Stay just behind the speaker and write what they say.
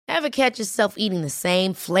Ever catch yourself eating the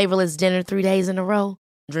same flavorless dinner 3 days in a row?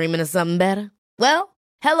 Dreaming of something better? Well,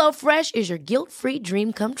 HelloFresh is your guilt-free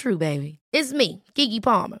dream come true, baby. It's me, Keke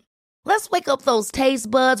Palmer. Let's wake up those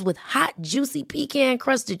taste buds with hot, juicy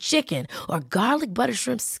pecan-crusted chicken or garlic butter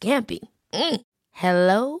shrimp scampi.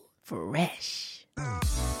 Hello Fresh.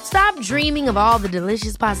 Stop dreaming of all the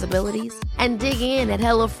delicious possibilities and dig in at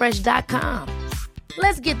HelloFresh.com.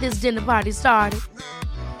 Let's get this dinner party started.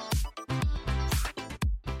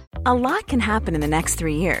 A lot can happen in the next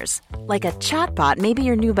 3 years. Like a chatbot may be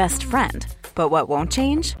your new best friend. But what won't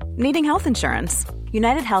change? Needing health insurance.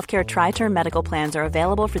 United Healthcare Tri-Term Medical Plans are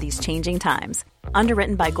available for these changing times.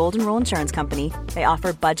 Underwritten by Golden Rule Insurance Company, they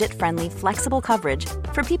offer budget-friendly, flexible coverage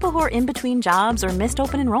for people who are in between jobs or missed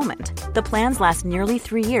open enrollment. The plans last nearly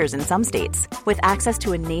 3 years in some states, with access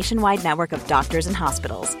to a nationwide network of doctors and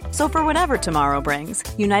hospitals. So for whatever tomorrow brings,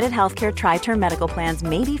 United Healthcare Tri-Term Medical Plans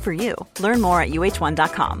may be for you. Learn more at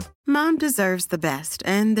uh1.com. Mom deserves the best,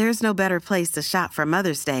 and there's no better place to shop for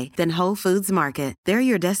Mother's Day than Whole Foods Market. They're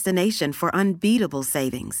your destination for unbeatable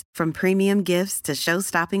savings, from premium gifts to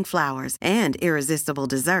show-stopping flowers and irresistible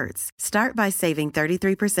desserts. Start by saving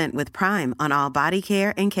 33% with Prime on all body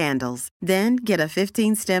care and candles. Then get a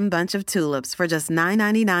 15-stem bunch of tulips for just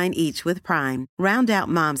 $9.99 each with Prime. Round out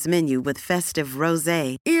Mom's menu with festive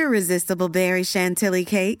rosé, irresistible berry chantilly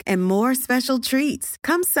cake, and more special treats.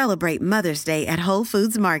 Come celebrate Mother's Day at Whole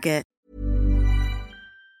Foods Market.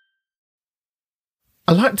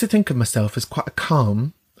 I like to think of myself as quite a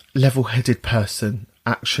calm, level-headed person,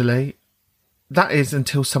 actually. That is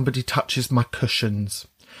until somebody touches my cushions.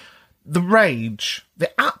 The rage,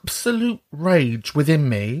 the absolute rage within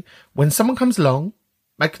me when someone comes along,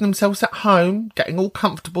 making themselves at home, getting all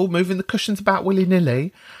comfortable, moving the cushions about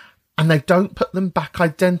willy-nilly, and they don't put them back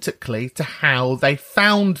identically to how they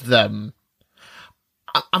found them.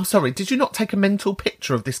 I'm sorry, did you not take a mental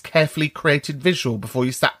picture of this carefully created visual before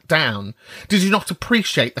you sat down? Did you not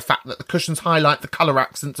appreciate the fact that the cushions highlight the colour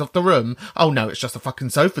accents of the room? Oh no, it's just a fucking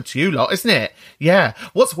sofa to you lot, isn't it? Yeah.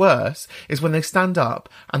 What's worse is when they stand up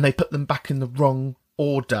and they put them back in the wrong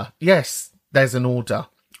order. Yes, there's an order.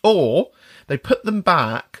 Or they put them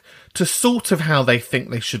back to sort of how they think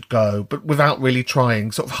they should go, but without really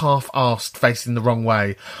trying, sort of half-arsed, facing the wrong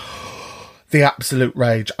way. The absolute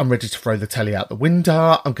rage. I'm ready to throw the telly out the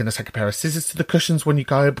window. I'm going to take a pair of scissors to the cushions when you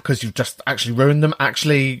go because you've just actually ruined them.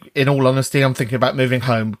 Actually, in all honesty, I'm thinking about moving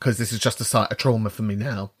home because this is just a sight of trauma for me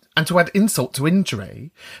now. And to add insult to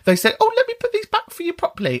injury, they say, oh, let me put these back for you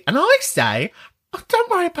properly. And I say, oh,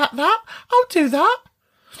 don't worry about that. I'll do that.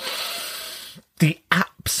 The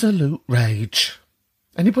absolute rage.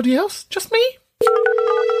 Anybody else? Just me?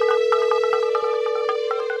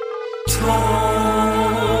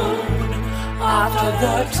 After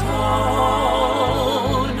the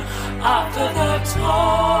tone, after the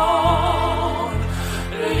tone,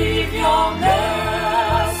 leave your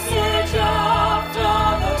message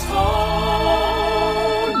after the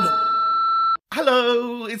tone.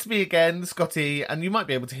 Hello, it's me again, Scotty, and you might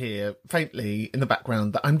be able to hear faintly in the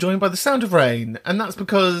background that I'm joined by the sound of rain, and that's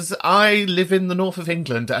because I live in the north of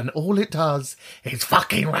England and all it does is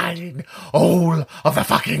fucking rain all of the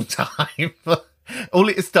fucking time. All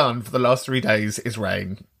it has done for the last 3 days is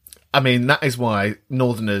rain. I mean, that is why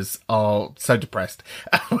Northerners are so depressed.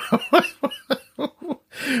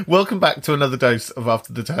 Welcome back to another dose of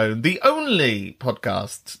After the Tone, the only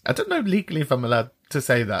podcast, I don't know legally if I'm allowed to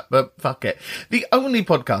say that, but fuck it, the only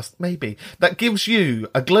podcast, maybe, that gives you,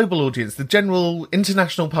 a global audience, the general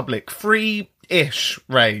international public, free-ish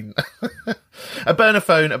rain. A burner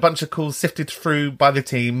phone, a bunch of calls sifted through by the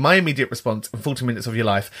team, my immediate response, and 40 minutes of your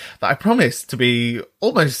life that I promise to be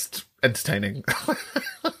almost entertaining.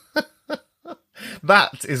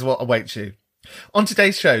 That is what awaits you. On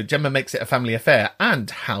today's show, Gemma makes it a family affair and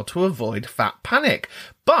how to avoid fat panic.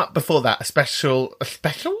 But before that, a special?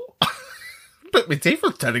 But my teeth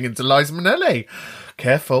are turning into Liza Minnelli.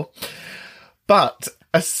 Careful. But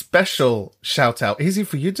a special shout out, easy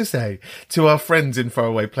for you to say, to our friends in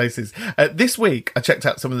faraway places. This week, I checked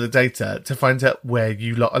out some of the data to find out where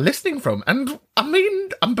you lot are listening from. And I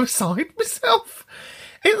mean, I'm beside myself.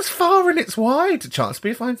 It's far and it's wide. Chance to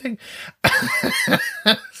be a fine thing.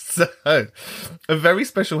 So, a very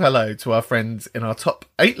special hello to our friends in our top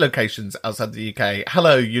 8 locations outside the UK.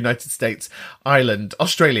 Hello, United States, Ireland,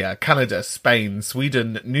 Australia, Canada, Spain,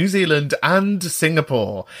 Sweden, New Zealand, and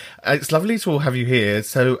Singapore. It's lovely to all have you here.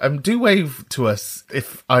 So, do wave to us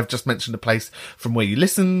if I've just mentioned a place from where you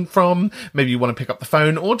listen from. Maybe you want to pick up the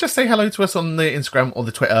phone or just say hello to us on the Instagram or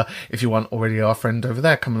the Twitter. If you aren't already our friend over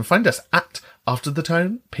there, come and find us at After the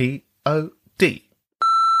Tone, POD.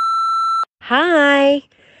 Hi.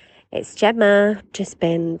 It's Gemma, just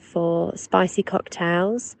been for spicy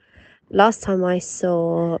cocktails. Last time I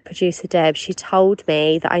saw producer Deb, she told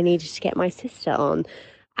me that I needed to get my sister on,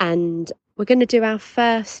 and we're going to do our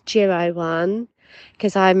first duo one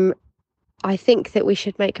because I think that we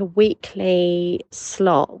should make a weekly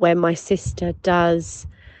slot where my sister does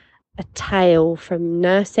a tale from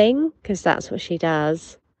nursing, because that's what she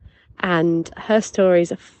does, and her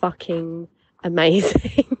stories are fucking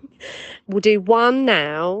amazing. We'll do one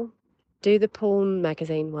now, do the porn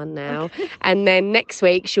magazine one now, and then next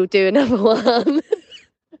week she'll do another one.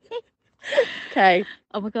 Okay.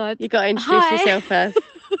 Oh my God. You got to introduce yourself first.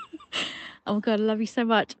 Oh my God, I love you so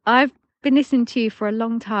much. I've been listening to you for a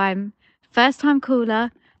long time. First time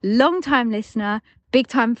caller, long time listener, big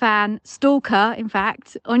time fan, stalker, in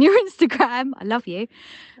fact, on your Instagram. I love you.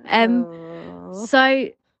 So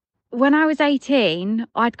when I was 18,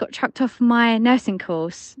 I'd got chucked off my nursing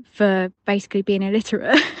course for basically being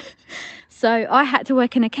illiterate. So I had to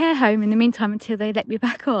work in a care home in the meantime until they let me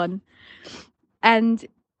back on. And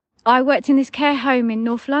I worked in this care home in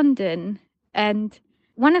North London, and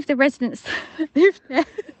one of the residents that lived there, one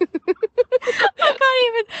of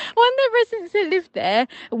the residents that lived there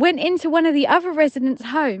went into one of the other residents'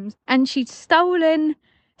 homes, and she'd stolen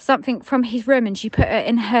something from his room and she put it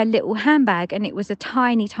in her little handbag, and it was a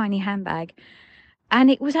tiny, tiny handbag. And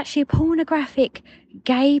it was actually a pornographic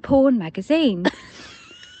gay porn magazine.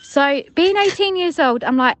 So being 18 years old,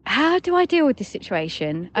 I'm like, how do I deal with this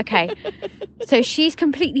situation? Okay. So she's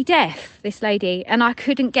completely deaf, this lady, and I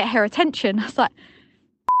couldn't get her attention. I was like,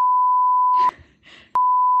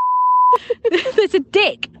 there's a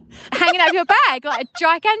dick hanging out of your bag, like a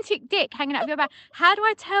gigantic dick hanging out of your bag. How do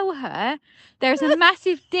I tell her there's a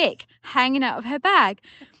massive dick hanging out of her bag?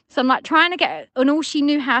 So I'm like trying to get, and all she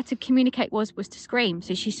knew how to communicate was to scream.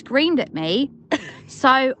 So she screamed at me.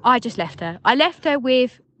 So I just left her. I left her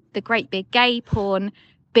with the great big gay porn,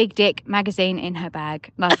 big dick magazine in her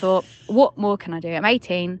bag. And I thought, what more can I do? I'm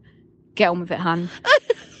 18. Get on with it, hun.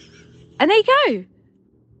 And there you go.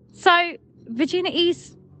 So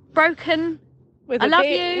virginity's broken. I love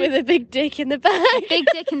you. With a big dick in the bag. A big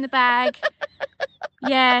dick in the bag.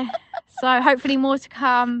 Yeah. So hopefully more to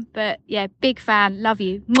come. But yeah, big fan. Love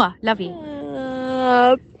you. Mwah. Love you.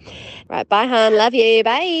 Right, bye, hon. Love you.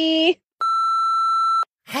 Bye.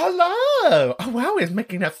 Hello! Oh wow, it's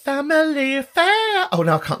making a family affair. Oh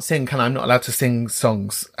no, I can't sing, can I? I'm not allowed to sing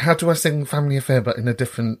songs. How do I sing Family Affair but in a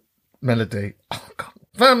different melody? Oh God.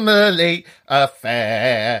 Family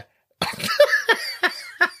affair.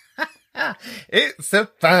 It's a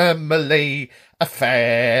family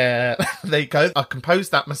affair. There you go. I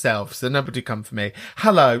composed that myself, so nobody come for me.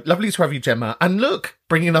 Hello, lovely to have you, Gemma. And look,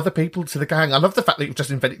 bringing other people to the gang. I love the fact that you've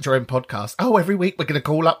just invented your own podcast. Oh, every week we're going to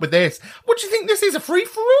call up with this. What do you think this is, a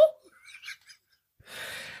free-for-all?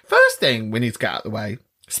 First thing we need to get out of the way,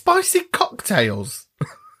 spicy cocktails.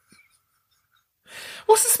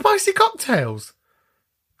 What's the spicy cocktails?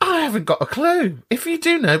 I haven't got a clue. If you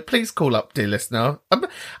do know, please call up, dear listener. Have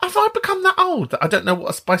I become that old that I don't know what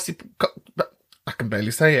a spicy... I can barely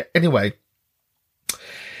say it. Anyway.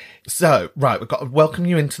 So, right, we've got to welcome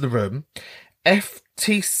you into the room.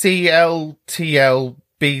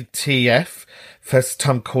 FTCLTLBTF. First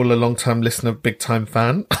time caller, long time listener, big time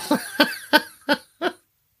fan.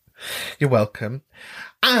 You're welcome.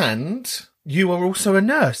 And you are also a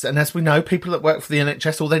nurse. And as we know, people that work for the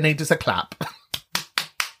NHS, all they need is a clap.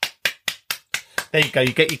 There you go,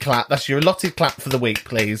 you get your clap. That's your allotted clap for the week,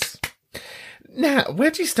 please. Now,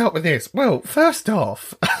 where do you start with this? Well, first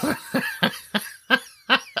off...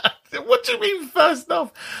 What do you mean, first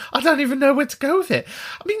off? I don't even know where to go with it.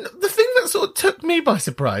 I mean, the thing that sort of took me by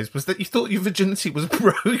surprise was that you thought your virginity was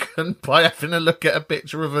broken by having a look at a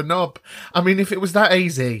picture of a knob. I mean, if it was that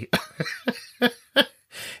easy...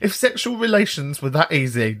 If sexual relations were that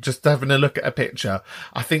easy, just having a look at a picture,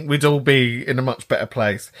 I think we'd all be in a much better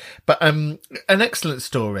place. But an excellent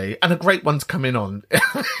story, and a great one's coming on,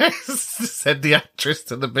 said the actress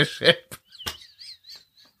to the bishop.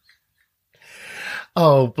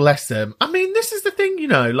 Oh, bless him. I mean, this is the thing, you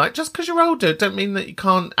know, like, just because you're older, don't mean that you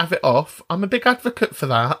can't have it off. I'm a big advocate for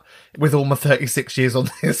that, with all my 36 years on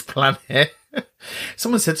this planet.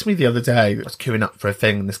 Someone said to me the other day, I was queuing up for a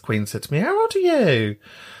thing, and this queen said to me, how old are you?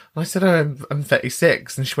 And I said, oh, I'm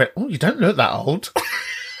 36. And she went, oh, you don't look that old.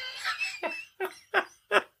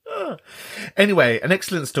 Anyway, an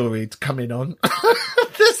excellent story to come in on.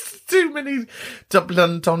 There's too many double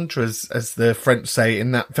entendres, as the French say,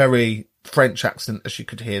 in that very French accent, as you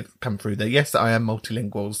could hear come through there. Yes, I am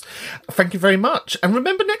multilinguals. Thank you very much. And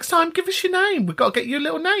remember, next time, give us your name. We've got to get you a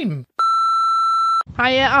little name.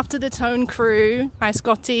 Hiya, After the Tone crew. Hi,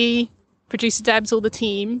 Scotty, producer Debs, all the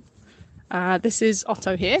team. This is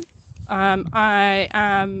Otto here. I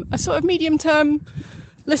am a sort of medium-term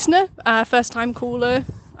listener, first-time caller.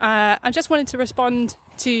 I just wanted to respond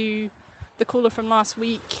to the caller from last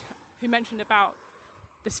week who mentioned about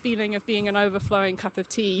this feeling of being an overflowing cup of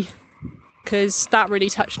tea, because that really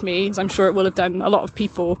touched me, as I'm sure it will have done a lot of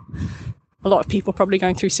people probably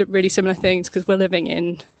going through really similar things, because we're living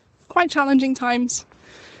in quite challenging times.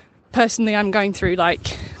 Personally, I'm going through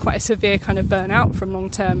like quite a severe kind of burnout from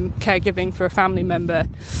long-term caregiving for a family member.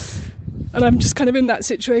 And I'm just kind of in that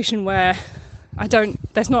situation where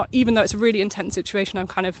even though it's a really intense situation, I'm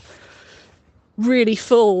kind of really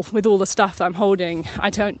full with all the stuff that I'm holding. I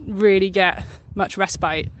don't really get much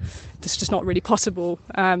respite. It's just not really possible.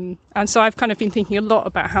 And so I've kind of been thinking a lot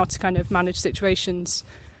about how to kind of manage situations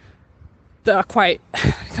that are quite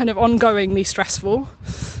kind of ongoingly stressful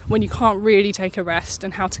when you can't really take a rest,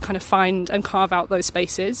 and how to kind of find and carve out those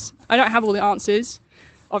spaces. I don't have all the answers,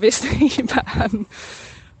 obviously, but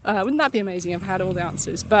wouldn't that be amazing if I had all the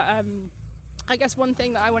answers? But I guess one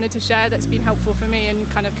thing that I wanted to share that's been helpful for me and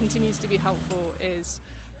kind of continues to be helpful is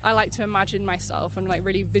I like to imagine myself and like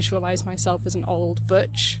really visualize myself as an old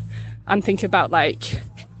butch, and think about like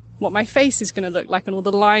what my face is going to look like and all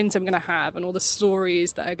the lines I'm going to have and all the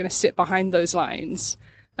stories that are going to sit behind those lines.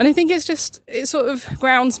 And I think it sort of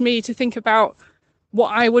grounds me to think about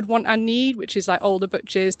what I would want and need, which is like older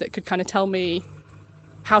butches that could kind of tell me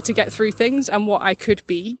how to get through things and what I could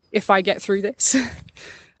be if I get through this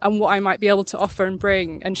and what I might be able to offer and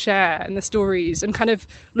bring and share, and the stories, and kind of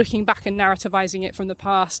looking back and narrativizing it from the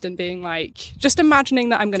past and being like, just imagining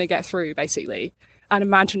that I'm going to get through, basically, and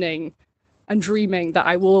imagining and dreaming that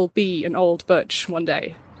I will be an old butch one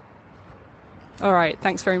day. All right,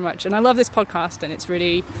 thanks very much. And I love this podcast, and it's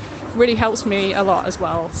really, really helps me a lot as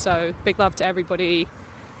well. So big love to everybody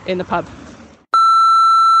in the pub.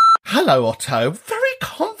 Hello, Otto. Very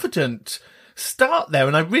confident start there,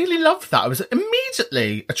 and I really loved that. I was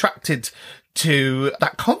immediately attracted to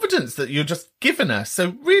that confidence that you're just giving us.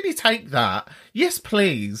 So really take that. Yes,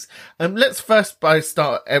 please. Let's first by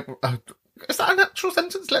start... is that an actual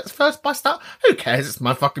sentence? Let's first by start? Who cares? It's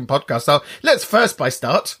my fucking podcast. So let's first by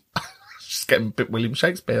start. Just getting a bit William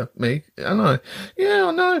Shakespeare, me. I know. Yeah,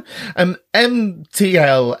 I know.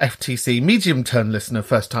 MTL FTC, medium term listener,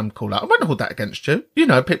 first time caller. I won't hold that against you. You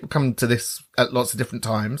know, people come to this at lots of different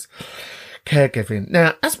times. Caregiving.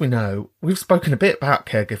 Now, as we know, we've spoken a bit about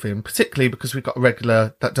caregiving, particularly because we've got a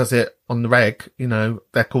regular that does it on the reg. You know,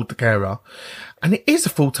 they're called the carer. And it is a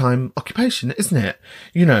full-time occupation, isn't it?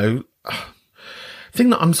 You know, the thing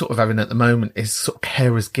that I'm sort of having at the moment is sort of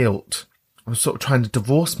carer's guilt. I'm sort of trying to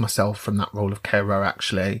divorce myself from that role of carer,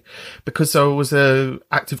 actually, because I was a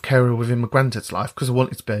active carer within my granddad's life because I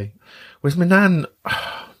wanted to be. Whereas my nan,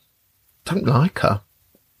 don't like her.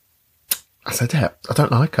 I said it. I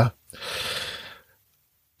don't like her.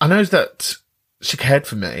 I know that she cared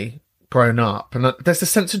for me growing up, and there's a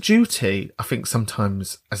sense of duty, I think,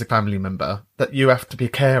 sometimes as a family member, that you have to be a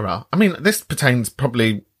carer. I mean, this pertains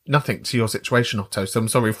probably nothing to your situation, Otto, so I'm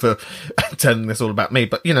sorry for telling this all about me,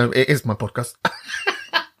 but, you know, it is my podcast.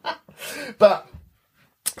 But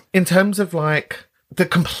in terms of, like, the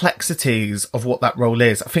complexities of what that role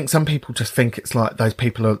is, I think some people just think it's like those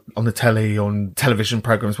people are on the telly, on television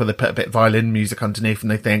programs where they put a bit of violin music underneath and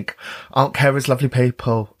they think, aren't carers lovely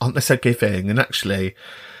people? Aren't they so giving? And actually,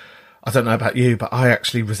 I don't know about you, but I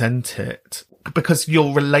actually resent it. Because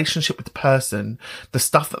your relationship with the person, the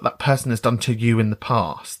stuff that that person has done to you in the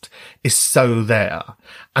past is so there.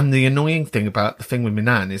 And the annoying thing about the thing with my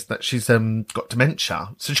nan is that she's got dementia.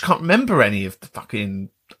 So she can't remember any of the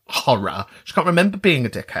fucking horror. She can't remember being a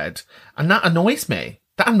dickhead. And that annoys me.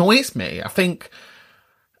 I think,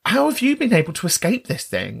 how have you been able to escape this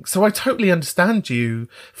thing? So I totally understand you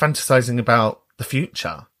fantasizing about the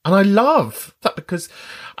future. And I love that, because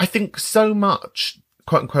I think so much,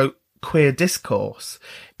 quote unquote, queer discourse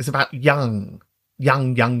is about young,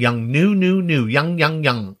 new,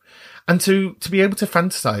 young. And to be able to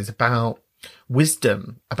fantasize about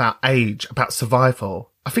wisdom, about age, about survival,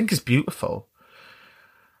 I think is beautiful.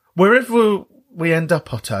 Wherever we end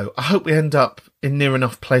up, Otto, I hope we end up in near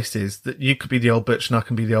enough places that you could be the old butch and I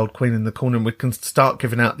can be the old queen in the corner, and we can start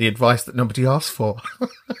giving out the advice that nobody asked for.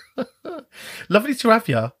 Lovely to have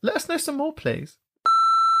you. Let us know some more, please.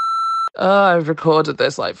 I've recorded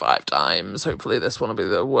this like 5 times. Hopefully this one will be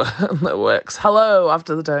the one that works. Hello,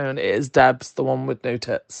 After the Tone. It is Debs, the one with no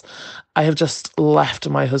tits. I have just left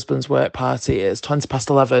my husband's work party. It's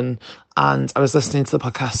 11:20, and I was listening to the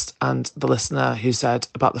podcast and the listener who said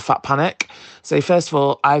about the fat panic. So first of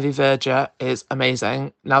all, Ivy Verger is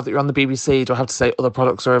amazing. Now that you're on the BBC, do I have to say other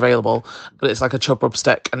products are available? But it's like a chub rub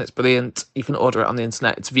stick and it's brilliant. You can order it on the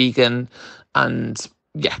internet. It's vegan and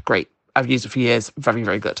yeah, great. I've used it for years. Very,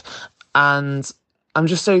 very good. And I'm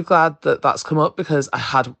just so glad that that's come up because I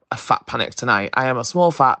had a fat panic tonight. I am a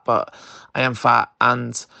small fat, but I am fat.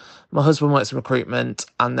 And my husband works in recruitment,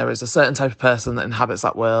 and there is a certain type of person that inhabits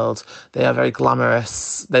that world. They are very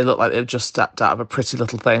glamorous. They look like they've just stepped out of a Pretty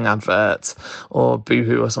Little Thing advert or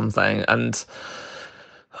Boohoo or something. And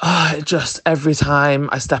it just, every time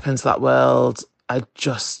I step into that world, I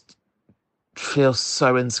just feel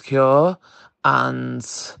so insecure. And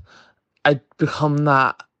I become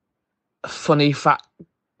that funny fat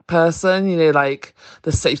person, you know, like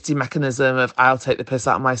the safety mechanism of I'll take the piss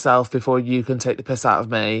out of myself before you can take the piss out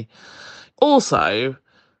of me. Also,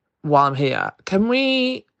 while I'm here, can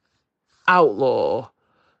we outlaw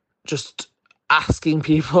just asking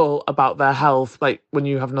people about their health, like when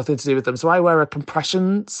you have nothing to do with them? So I wear a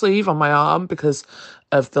compression sleeve on my arm because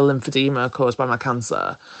of the lymphedema caused by my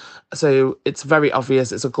cancer. So it's very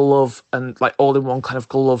obvious. It's a glove and like all in one kind of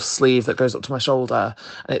glove sleeve that goes up to my shoulder.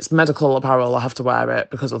 And it's medical apparel. I have to wear it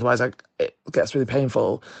because otherwise it gets really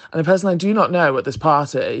painful. And the person I do not know at this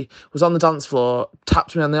party was on the dance floor,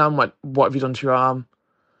 tapped me on the arm, went, "What have you done to your arm?"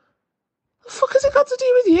 The fuck has it got to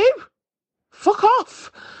do with you? Fuck off.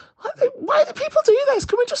 Why do people do this?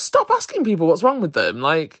 Can we just stop asking people what's wrong with them?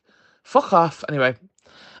 Like, fuck off. Anyway,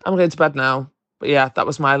 I'm going to bed now. But yeah, that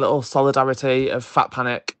was my little solidarity of fat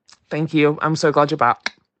panic. Thank you. I'm so glad you're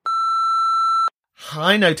back.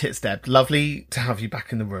 Hi, No Tits Deb. Lovely to have you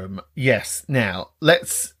back in the room. Yes. Now,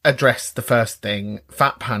 let's address the first thing,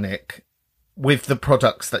 fat panic, with the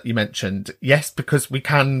products that you mentioned. Yes, because we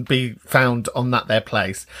can be found on that there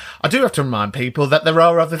place. I do have to remind people that there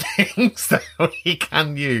are other things that we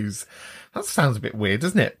can use. That sounds a bit weird,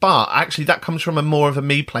 doesn't it? But actually that comes from more of a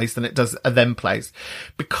me place than it does a them place.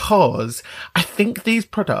 Because I think these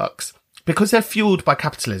products, because they're fueled by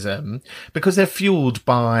capitalism, because they're fueled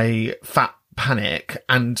by fat panic,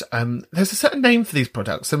 and there's a certain name for these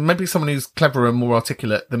products, and maybe someone who's cleverer and more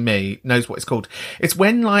articulate than me knows what it's called. It's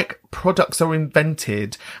when like products are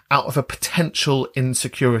invented out of a potential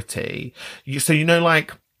insecurity. So you know,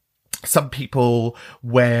 like some people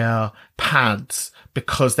wear pads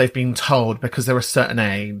because they've been told because they're a certain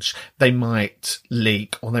age they might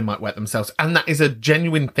leak or they might wet themselves. And that is a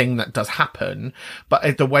genuine thing that does happen.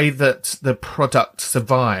 But the way that the product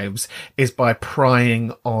survives is by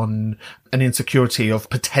prying on an insecurity of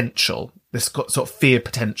potential, this sort of fear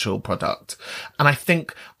potential product. And I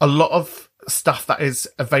think a lot of stuff that is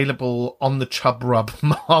available on the chub rub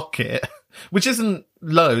market, which isn't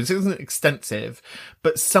loads, it isn't extensive,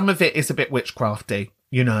 but some of it is a bit witchcrafty,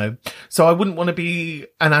 you know. So I wouldn't want to be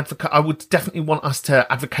an advocate. I would definitely want us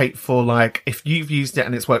to advocate for, like, if you've used it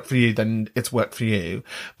and it's worked for you, then it's worked for you.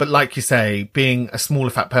 But like you say, being a smaller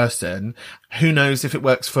fat person, who knows if it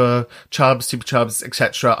works for chubs, super chubs,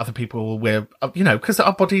 etc. Other people will, you know, because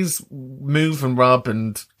our bodies move and rub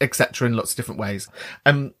and etc. in lots of different ways.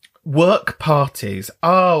 Work parties.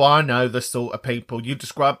 Oh, I know the sort of people. You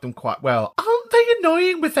described them quite well. Aren't they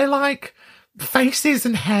annoying with their, like, faces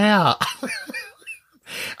and hair?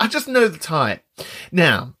 I just know the type.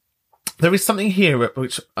 Now, there is something here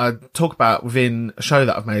which I talk about within a show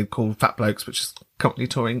that I've made called Fat Blokes, which is currently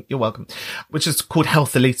touring. You're welcome. Which is called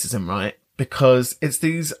Health Elitism, right? Because it's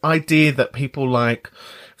these idea that people, like,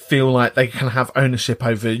 feel like they can have ownership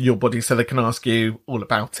over your body so they can ask you all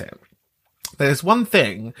about it. There's one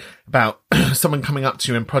thing about someone coming up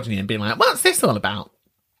to you and prodding you and being like, "What's this all about?"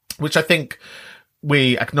 Which I think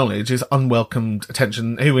we acknowledge is unwelcomed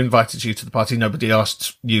attention. Who invited you to the party? Nobody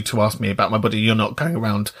asked you to ask me about my body. You're not going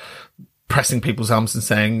around pressing people's arms and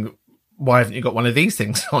saying, "Why haven't you got one of these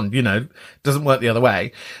things on?" You know, it doesn't work the other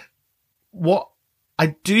way. What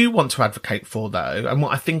I do want to advocate for, though, and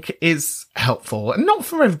what I think is helpful, and not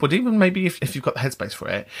for everybody, but maybe if you've got the headspace for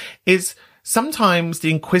it, is sometimes the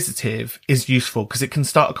inquisitive is useful because it can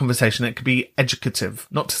start a conversation. It could be educative.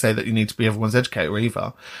 Not to say that you need to be everyone's educator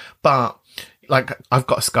either, but like I've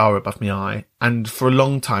got a scar above my eye, and for a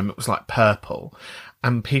long time it was like purple,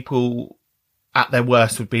 and people at their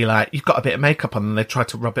worst would be like, "You've got a bit of makeup on," and they try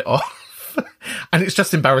to rub it off. And it's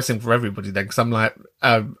just embarrassing for everybody then, because I'm like,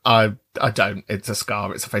 I don't. It's a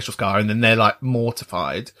scar. It's a facial scar. And then they're like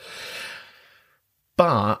mortified.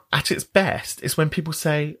 But at its best is when people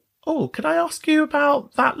say, oh, can I ask you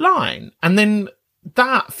about that line? And then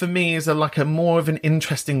that for me is a more of an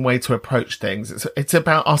interesting way to approach things. It's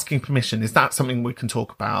about asking permission. Is that something we can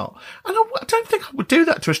talk about? And I don't think I would do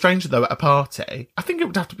that to a stranger though at a party. I think it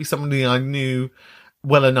would have to be somebody I knew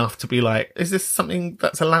well enough to be like, is this something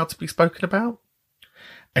that's allowed to be spoken about?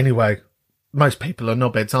 Anyway, most people are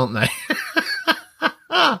knobheads, aren't they?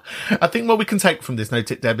 I think what we can take from this, no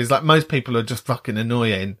tit Deb, is like most people are just fucking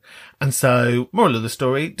annoying. And so, moral of the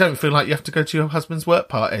story, don't feel like you have to go to your husband's work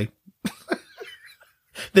party.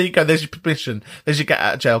 There you go. There's your permission. There's your get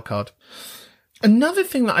out of jail card. Another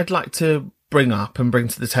thing that I'd like to bring up and bring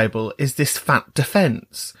to the table is this fat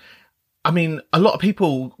defense. I mean, a lot of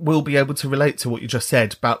people will be able to relate to what you just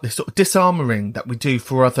said about this sort of disarmouring that we do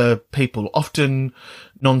for other people, often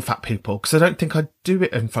non-fat people, because I don't think I do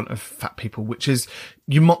it in front of fat people, which is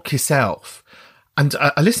you mock yourself. And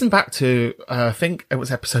I listened back to, I think it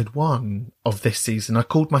was episode 1 of this season. I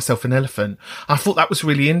called myself an elephant. I thought that was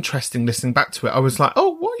really interesting listening back to it. I was like,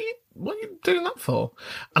 oh, what are you doing that for?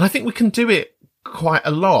 And I think we can do it quite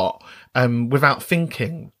a lot, without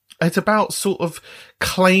thinking. It's about sort of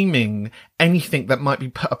claiming anything that might be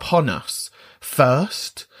put upon us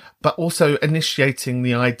first, but also initiating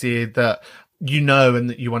the idea that you know and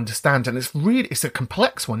that you understand. And it's a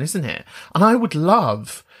complex one, isn't it? And I would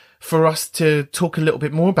love for us to talk a little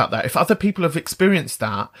bit more about that. If other people have experienced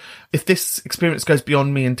that, if this experience goes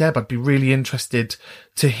beyond me and Deb, I'd be really interested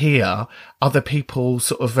to hear other people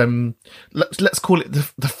sort of, let's call it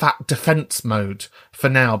the fat defense mode for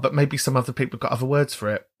now, but maybe some other people have got other words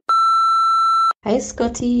for it. Hey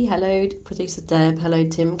Scotty, hello producer Deb, hello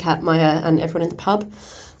Tim, Kat, Maya and everyone in the pub.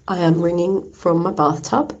 I am ringing from my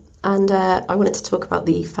bathtub and I wanted to talk about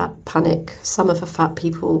the fat panic, summer for fat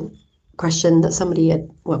people chat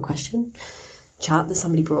that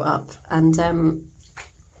somebody brought up. And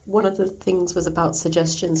one of the things was about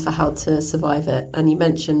suggestions for how to survive it. And you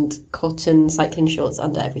mentioned cotton cycling shorts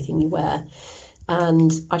under everything you wear.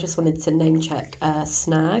 And I just wanted to name check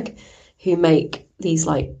Snag, who make these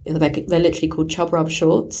they're literally called Chub Rub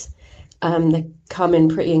shorts. They come in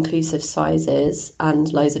pretty inclusive sizes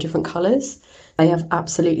and loads of different colours. They have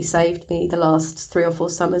absolutely saved me the last 3 or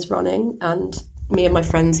 4 summers running, and me and my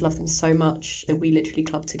friends love them so much that we literally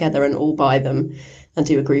club together and all buy them and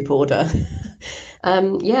do a group order.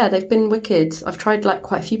 They've been wicked. I've tried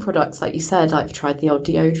quite a few products, like you said. I've tried the old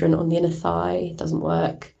deodorant on the inner thigh, it doesn't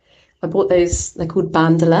work. I bought those, they're called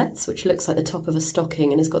bandelettes, which looks like the top of a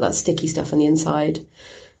stocking and it's got that sticky stuff on the inside.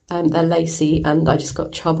 They're lacy, and I just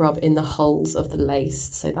got Chub Rub in the holes of the lace,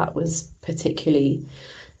 so that was particularly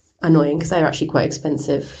annoying because they're actually quite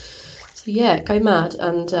expensive. So yeah, go mad,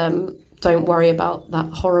 and don't worry about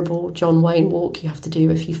that horrible John Wayne walk you have to do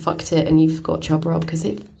if you fucked it and you've got Chub Rub, because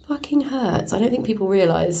it fucking hurts. I don't think people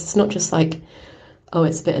realise it's not just oh,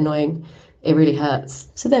 it's a bit annoying. It really hurts.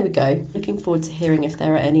 So there we go. Looking forward to hearing if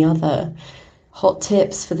there are any other hot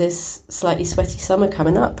tips for this slightly sweaty summer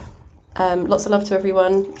coming up. Lots of love to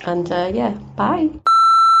everyone, and bye.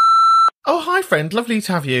 Oh, hi, friend. Lovely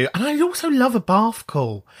to have you. And I also love a bath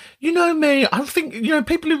call. You know me. I think,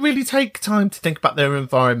 people who really take time to think about their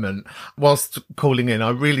environment whilst calling in,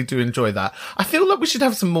 I really do enjoy that. I feel like we should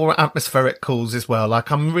have some more atmospheric calls as well.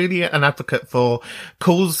 I'm really an advocate for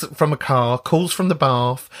calls from a car, calls from the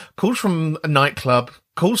bath, calls from a nightclub,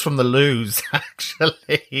 calls from the loos,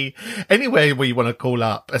 actually. Anywhere where you want to call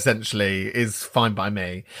up, essentially, is fine by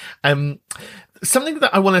me. Something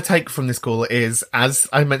that I want to take from this call is, as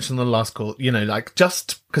I mentioned on the last call,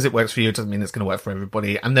 just because it works for you doesn't mean it's going to work for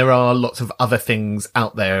everybody. And there are lots of other things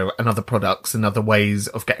out there and other products and other ways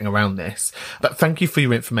of getting around this. But thank you for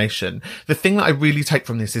your information. The thing that I really take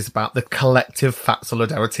from this is about the collective fat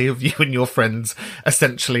solidarity of you and your friends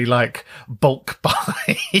essentially bulk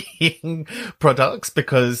buying products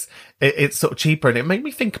because it's sort of cheaper. And it made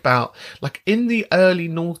me think about in the early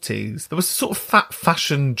noughties, there was a sort of fat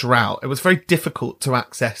fashion drought. It was very difficult to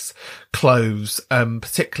access clothes,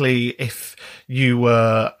 particularly if you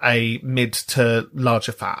were a mid to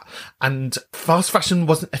larger fat, and fast fashion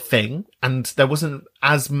wasn't a thing, and there wasn't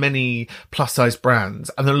as many plus size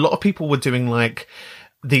brands, and a lot of people were doing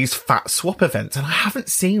these fat swap events, and I haven't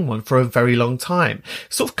seen one for a very long time.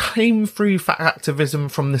 It sort of came through fat activism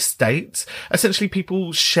from the States, essentially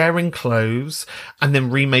people sharing clothes and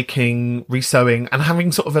then remaking, resewing, and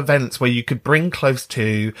having sort of events where you could bring clothes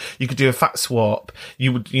to, you could do a fat swap,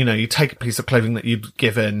 you would, you take a piece of clothing that you'd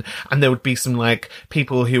given, and there would be some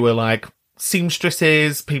people who were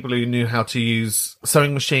seamstresses, people who knew how to use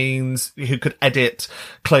sewing machines, who could edit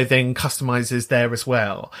clothing, customizers there as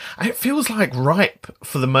well. And it feels like ripe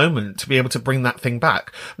for the moment to be able to bring that thing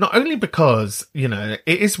back. Not only because, you know,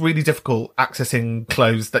 it is really difficult accessing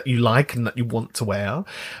clothes that you like and that you want to wear,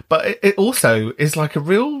 but it also is like a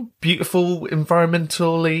real beautiful,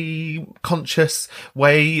 environmentally conscious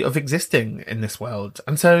way of existing in this world.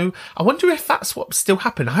 And so I wonder if that's what's still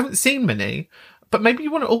happening. I haven't seen many, but maybe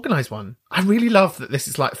you want to organise one. I really love that this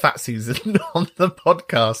is like fat season on the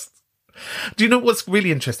podcast. Do you know what's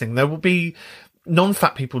really interesting? There will be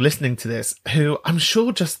non-fat people listening to this who I'm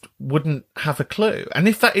sure just wouldn't have a clue. And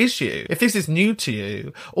if that is you, if this is new to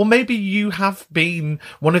you, or maybe you have been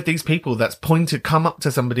one of these people that's come up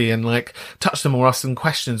to somebody and like touched them or asked them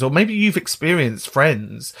questions, or maybe you've experienced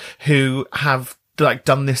friends who have like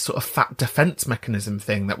done this sort of fat defense mechanism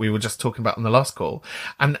thing that we were just talking about on the last call.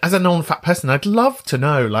 And as a non-fat person, I'd love to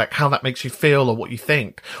know like how that makes you feel, or what you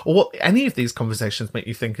think, or what any of these conversations make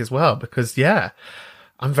you think as well. Because yeah,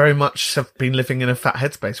 I'm very much have been living in a fat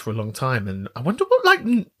headspace for a long time, and I wonder what like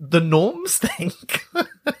the norms think.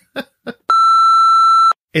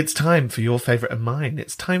 It's time for your favourite and mine.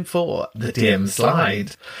 It's time for the DM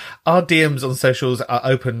Slide. Our DMs on socials are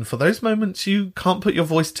open for those moments you can't put your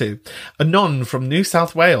voice to. Anon from New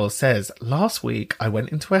South Wales says, last week I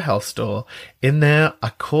went into a health store. In there,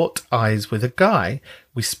 I caught eyes with a guy.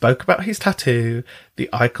 We spoke about his tattoo. The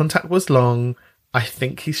eye contact was long. I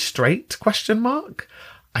think he's straight, ?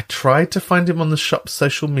 I tried to find him on the shop's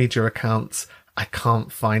social media accounts. I can't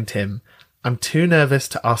find him. I'm too nervous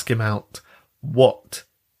to ask him out. What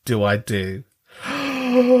do I do?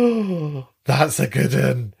 That's a good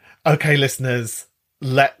one. Okay, listeners,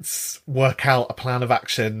 let's work out a plan of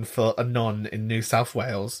action for Anon in New South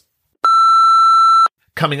Wales.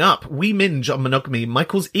 Coming up, we minge on monogamy,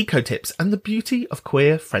 Michael's eco tips, and the beauty of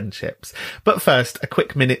queer friendships. But first, a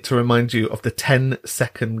quick minute to remind you of the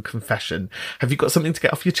 10-second confession. Have you got something to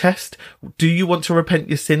get off your chest? Do you want to repent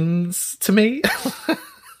your sins to me?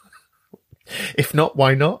 If not,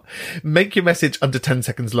 why not? Make your message under 10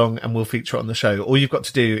 seconds long and we'll feature it on the show. All you've got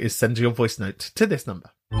to do is send your voice note to this number.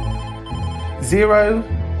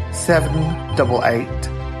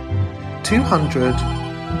 0788 200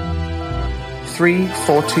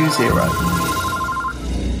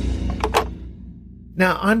 3420.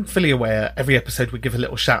 Now, I'm fully aware every episode we give a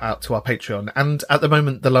little shout out to our Patreon, and at the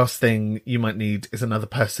moment the last thing you might need is another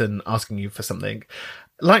person asking you for something.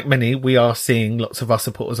 Like many, we are seeing lots of our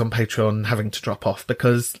supporters on Patreon having to drop off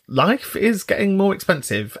because life is getting more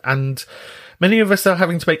expensive and many of us are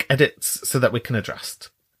having to make edits so that we can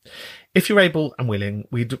adjust. If you're able and willing,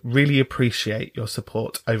 we'd really appreciate your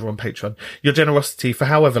support over on Patreon. Your generosity for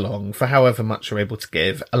however long, for however much you're able to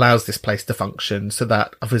give, allows this place to function so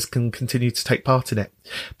that others can continue to take part in it.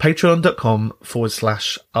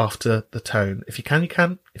 Patreon.com/after the tone. If you can, you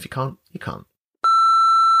can. If you can't, you can't.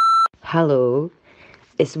 Hello.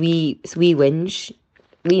 It's wee whinge.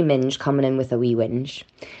 Wee minge coming in with a wee whinge.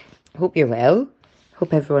 Hope you're well.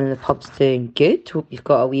 Hope everyone in the pub's doing good. Hope you've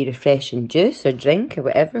got a wee refreshing juice or drink or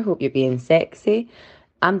whatever. Hope you're being sexy.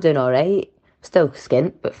 I'm doing alright. Still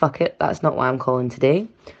skint, but fuck it. That's not why I'm calling today.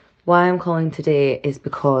 Why I'm calling today is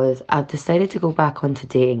because I've decided to go back onto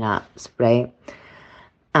dating apps, right?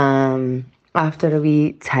 After a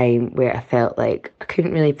wee time where I felt like I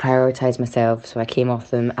couldn't really prioritise myself, so I came off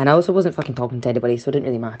them. And I also wasn't fucking talking to anybody, so it didn't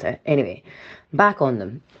really matter. Anyway, back on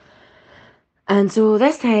them. And so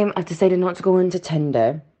this time I've decided not to go into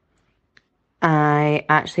Tinder. I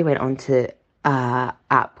actually went onto an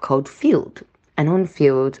app called Field. And on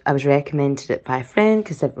Field, I was recommended it by a friend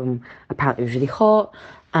because everyone apparently was really hot.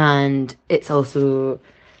 And it's also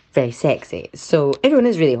very sexy. So everyone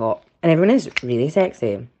is really hot and everyone is really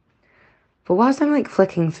sexy. But whilst I'm like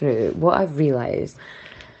flicking through, what I've realised,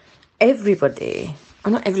 everybody,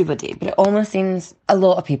 or not everybody, but it almost seems a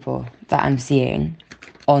lot of people that I'm seeing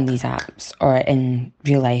on these apps or in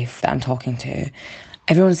real life that I'm talking to,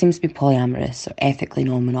 everyone seems to be polyamorous or ethically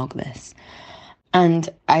non-monogamous. And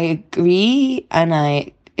I agree and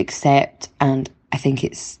I accept and I think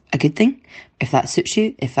it's a good thing if that suits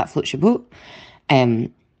you, if that floats your boat. But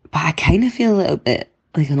I kind of feel a little bit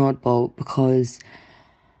like an oddball because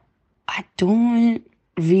I don't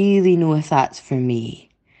really know if that's for me.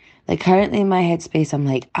 Like currently in my headspace, I'm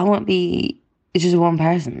like, I want to be just one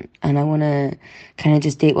person and I want to kind of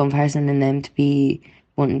just date one person and them to be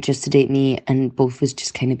wanting just to date me and both of us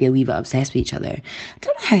just kind of be a wee bit obsessed with each other. I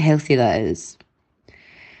don't know how healthy that is.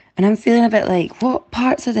 And I'm feeling a bit like, what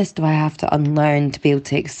parts of this do I have to unlearn to be able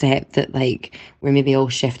to accept that, like, we're maybe all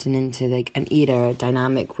shifting into, like, an era, a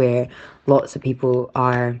dynamic where lots of people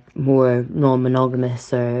are more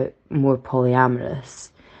non-monogamous or more polyamorous.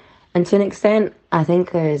 And to an extent, I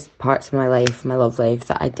think there's parts of my life, my love life,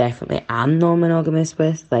 that I definitely am non-monogamous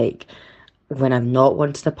with. Like, when I've not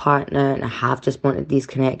wanted a partner and I have just wanted these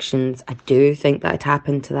connections, I do think that I tap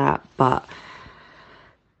into that. But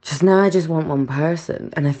just now I just want one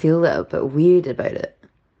person, and I feel a little bit weird about it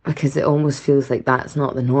because it almost feels like that's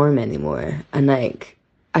not the norm anymore. And, like,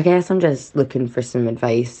 I guess I'm just looking for some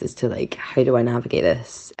advice as to, like, how do I navigate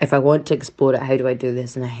this? If I want to explore it, how do I do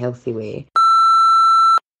this in a healthy way?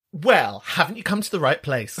 Well, haven't you come to the right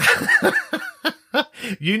place?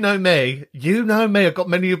 You know me. I've got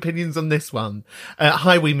many opinions on this one.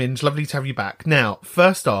 Hi, Wee Minge. Lovely to have you back. Now,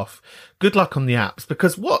 first off, good luck on the apps,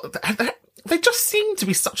 because they just seem to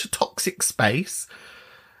be such a toxic space.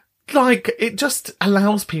 Like, it just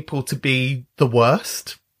allows people to be the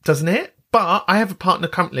worst, doesn't it? But I have a partner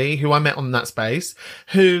currently who I met on that space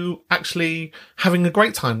who actually having a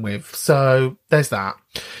great time with. So there's that.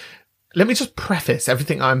 Let me just preface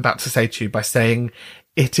everything I'm about to say to you by saying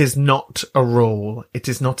it is not a rule. It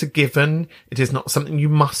is not a given. It is not something you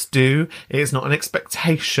must do. It is not an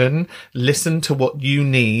expectation. Listen to what you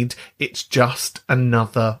need. It's just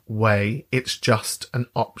another way. It's just an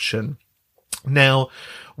option. Now,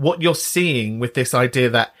 what you're seeing with this idea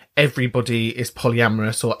that everybody is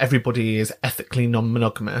polyamorous or everybody is ethically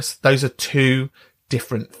non-monogamous, those are two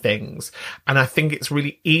different things. And I think it's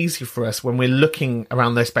really easy for us when we're looking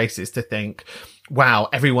around those spaces to think, wow,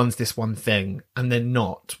 everyone's this one thing, and they're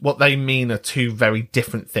not. What they mean are two very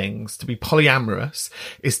different things. To be polyamorous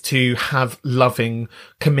is to have loving,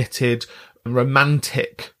 committed,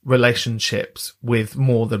 romantic relationships with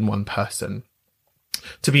more than one person.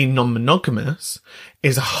 To be non-monogamous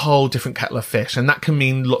is a whole different kettle of fish, and that can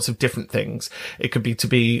mean lots of different things. It could be to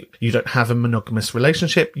be, you don't have a monogamous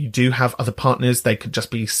relationship, you do have other partners, they could just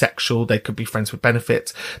be sexual, they could be friends with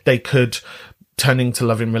benefits, they could turn into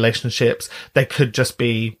loving relationships, they could just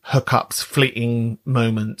be hookups, fleeting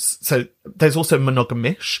moments. So there's also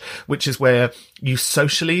monogamish, which is where you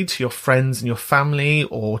socially, to your friends and your family,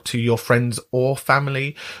 or to your friends or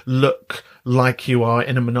family, look like you are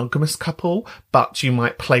in a monogamous couple, but you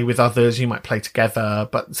might play with others, you might play together,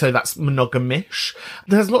 but so that's monogamish.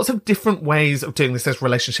 There's lots of different ways of doing this. There's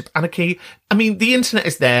relationship anarchy. I mean, the internet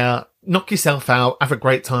is there. Knock yourself out. Have a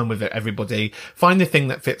great time with it, everybody. Find the thing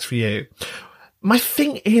that fits for you. My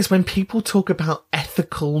thing is, when people talk about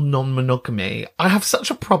ethical non-monogamy, I have such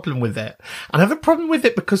a problem with it. And I have a problem with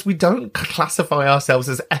it because we don't classify ourselves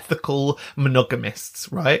as ethical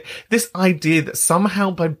monogamists, right? This idea that somehow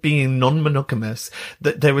by being non-monogamous,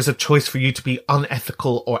 that there is a choice for you to be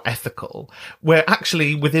unethical or ethical, where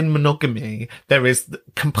actually within monogamy, there is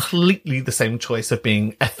completely the same choice of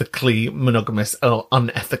being ethically monogamous or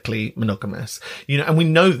unethically monogamous. You know, and we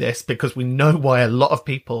know this because we know why a lot of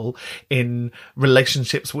people in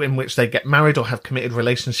relationships in which they get married or have committed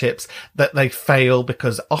relationships, that they fail,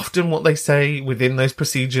 because often what they say within those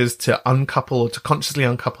procedures to uncouple or to consciously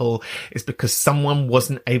uncouple is because someone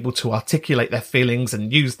wasn't able to articulate their feelings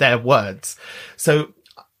and use their words. So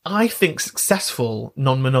I think successful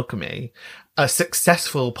non-monogamy, a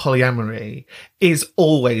successful polyamory, is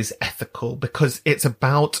always ethical because it's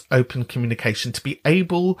about open communication. To be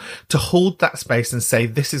able to hold that space and say,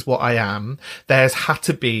 this is what I am, there's had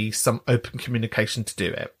to be some open communication to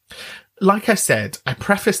do it. Like I said, I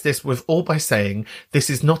preface this with all by saying, this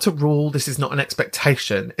is not a rule, this is not an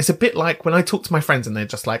expectation. It's a bit like when I talk to my friends and they're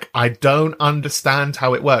just like, I don't understand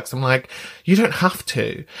how it works. I'm like, you don't have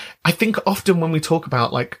to. I think often when we talk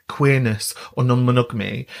about like queerness or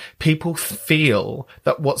non-monogamy, people feel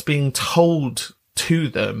that what's being told to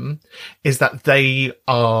them is that they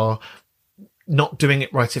are not doing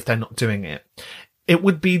it right if they're not doing it. It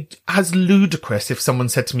would be as ludicrous if someone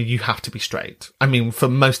said to me, you have to be straight. I mean, for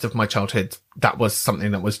most of my childhood, that was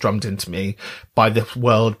something that was drummed into me by this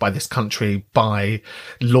world, by this country, by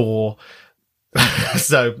law.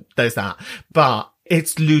 So there's that. But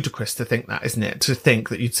it's ludicrous to think that, isn't it? To think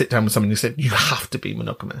that you'd sit down with someone who said, you have to be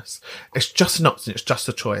monogamous. It's just an option. It's just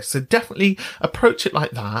a choice. So definitely approach it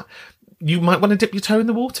like that. You might want to dip your toe in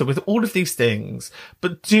the water with all of these things,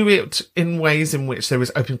 but do it in ways in which there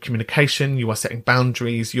is open communication. You are setting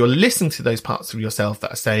boundaries. You're listening to those parts of yourself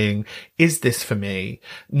that are saying, is this for me?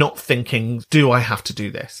 Not thinking, do I have to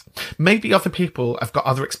do this? Maybe other people have got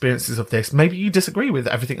other experiences of this. Maybe you disagree with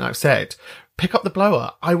everything I've said. Pick up the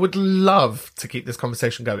blower. I would love to keep this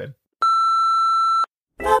conversation going.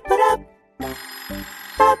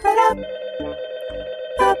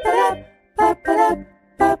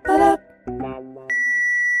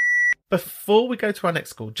 Before we go to our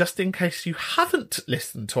next call, just in case you haven't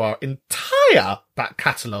listened to our entire back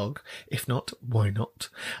catalogue, if not, why not?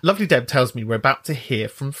 Lovely Deb tells me we're about to hear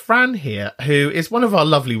from Fran here, who is one of our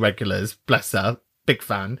lovely regulars, bless her, big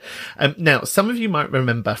fan. Now, some of you might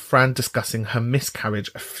remember Fran discussing her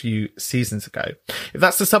miscarriage a few seasons ago. If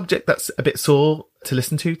that's a subject that's a bit sore to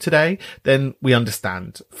listen to today, then we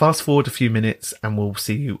understand. Fast forward a few minutes and we'll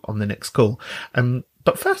see you on the next call.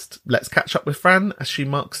 But first, let's catch up with Fran as she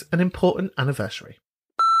marks an important anniversary.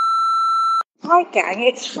 Hi gang,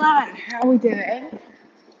 it's Fran. How are we doing?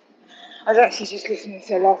 I was actually just listening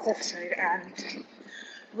to the last episode and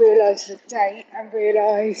realised the date and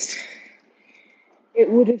realised it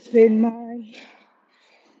would have been my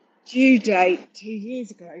due date 2 years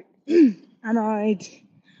ago. And I'd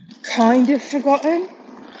kind of forgotten.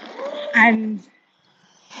 And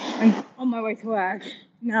I'm on my way to work.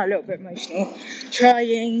 Now a little bit emotional,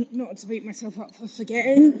 trying not to beat myself up for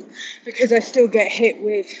forgetting, because I still get hit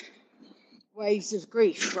with waves of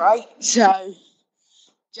grief, right? So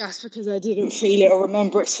just because I didn't feel it or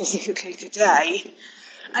remember it specifically today,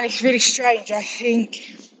 and it's really strange, I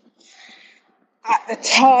think at the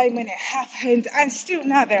time when it happened, and still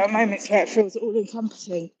now there are moments where it feels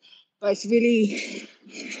all-encompassing, but it's really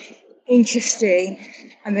interesting,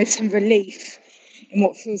 and there's some relief in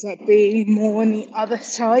what feels like being more on the other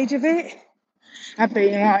side of it and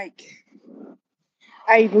being like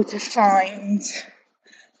able to find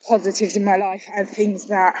positives in my life and things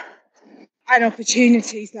that and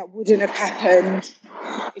opportunities that wouldn't have happened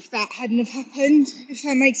if that hadn't have happened, if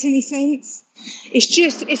that makes any sense.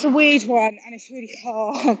 It's a weird one, and it's really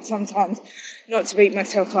hard sometimes not to beat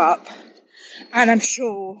myself up. And I'm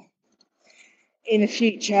sure in the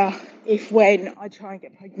future, when I try and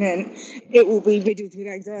get pregnant, it will be riddled with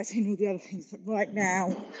anxiety and all the other things. But right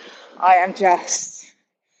now, I am just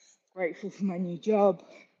grateful for my new job,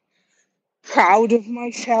 proud of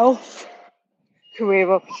myself,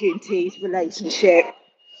 career opportunities, relationship,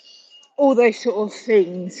 all those sort of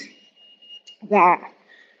things that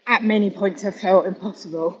at many points have felt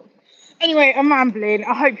impossible. Anyway, I'm rambling.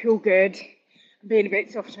 I hope you're all good. I'm being a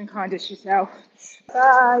bit softer and kinder to yourself.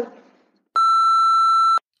 Bye.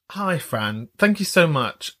 Hi, Fran. Thank you so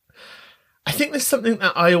much. I think there's something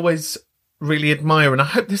that I always really admire, and I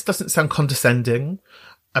hope this doesn't sound condescending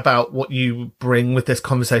about what you bring with this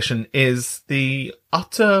conversation, is the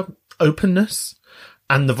utter openness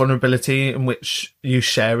and the vulnerability in which you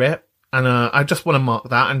share it. And I just want to mark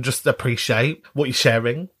that and just appreciate what you're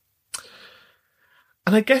sharing.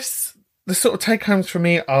 And I guess the sort of take-homes for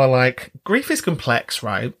me are like, grief is complex,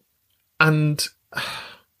 right? And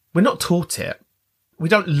we're not taught it. We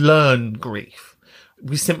don't learn grief.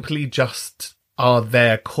 We simply just are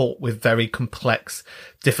there caught with very complex,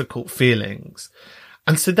 difficult feelings.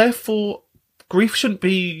 And so therefore, grief shouldn't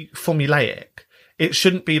be formulaic. It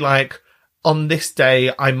shouldn't be like, on this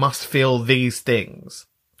day, I must feel these things.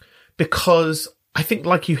 Because I think,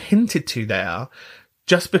 like you hinted to there,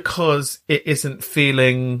 just because it isn't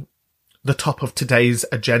feeling the top of today's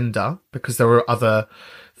agenda, because there are other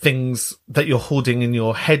things that you're holding in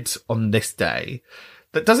your head on this day,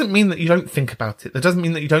 that doesn't mean that you don't think about it. That doesn't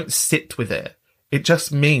mean that you don't sit with it. It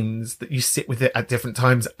just means that you sit with it at different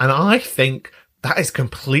times. And I think that is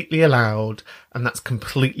completely allowed and that's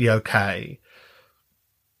completely okay.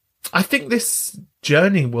 I think this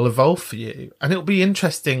journey will evolve for you, and it'll be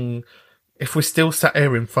interesting if we're still sat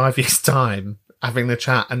here in 5 years' time having the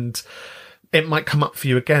chat and it might come up for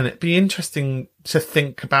you again. It'd be interesting to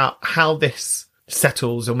think about how this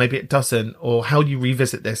settles, or maybe it doesn't, or how you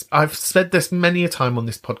revisit this. I've said this many a time on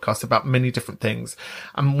this podcast about many different things,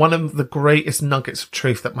 and one of the greatest nuggets of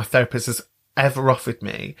truth that my therapist has ever offered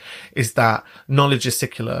me is that knowledge is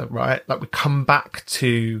circular, right? Like, we come back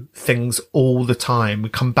to things all the time. We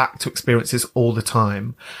come back to experiences all the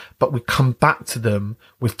time, but we come back to them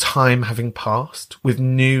with time having passed, with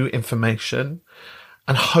new information.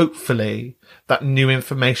 And hopefully that new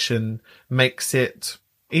information makes it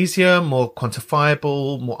easier, more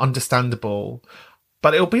quantifiable, more understandable.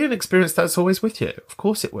 But it'll be an experience that's always with you. Of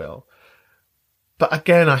course it will. But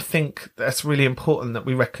again, I think that's really important that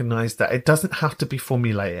we recognise that it doesn't have to be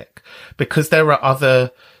formulaic, because there are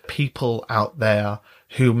other people out there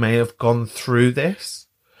who may have gone through this.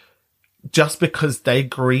 Just because they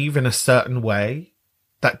grieve in a certain way,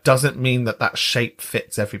 that doesn't mean that that shape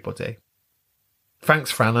fits everybody.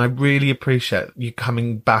 Thanks, Fran. I really appreciate you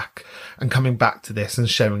coming back to this and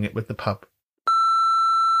sharing it with the pub.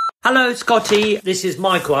 Hello, Scotty. This is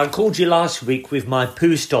Michael. I called you last week with my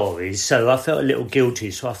poo stories, so I felt a little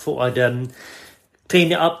guilty, so I thought I'd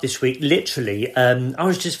clean it up this week. Literally, I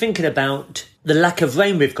was just thinking about the lack of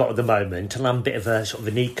rain we've got at the moment, and I'm a bit of a sort of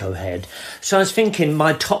an eco head. So I was thinking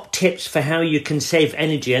my top tips for how you can save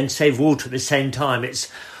energy and save water at the same time.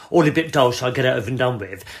 It's all a bit dull, so I get it over and done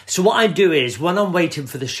with. So what I do is when I'm waiting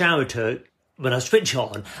for the shower when I switch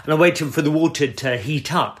on and I'm waiting for the water to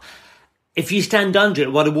heat up, if you stand under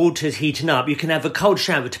it while the water's heating up, you can have a cold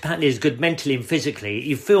shower, which apparently is good mentally and physically.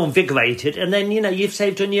 You feel invigorated, and then, you've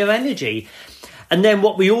saved on your energy. And then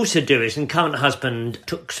what we also do is, and current husband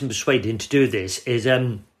took some persuading to do this, is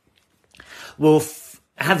we'll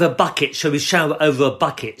have a bucket, so we shower over a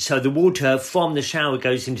bucket, so the water from the shower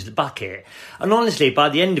goes into the bucket. And honestly, by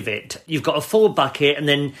the end of it, you've got a full bucket, and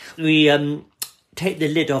then we take the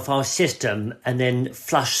lid off our system and then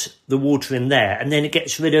flush the water in there, and then it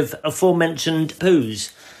gets rid of aforementioned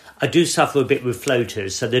poos. I do suffer a bit with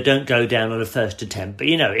floaters, so they don't go down on a first attempt. But,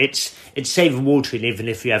 it's saving water, even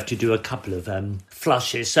if you have to do a couple of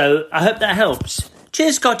flushes. So I hope that helps.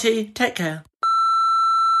 Cheers, Scotty. Take care.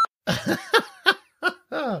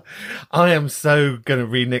 I am so going to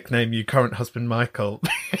re-nickname you current husband Michael.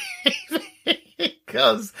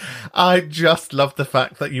 Because I just love the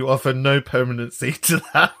fact that you offer no permanency to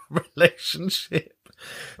that relationship.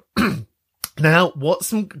 Now, what's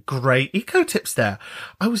some great eco tips there?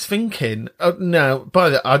 I was thinking, I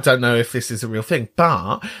don't know if this is a real thing,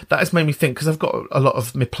 but that has made me think, because I've got a lot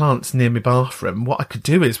of my plants near my bathroom, what I could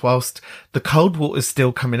do is, whilst the cold water's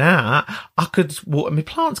still coming out, I could water my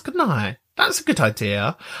plants, couldn't I? That's a good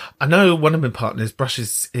idea. I know one of my partners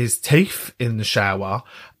brushes his teeth in the shower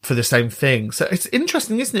for the same thing. So it's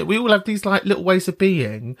interesting, isn't it? We all have these little ways of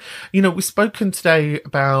being. We've spoken today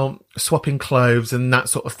about swapping clothes and that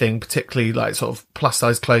sort of thing, particularly sort of plus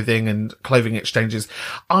size clothing and clothing exchanges.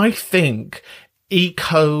 I think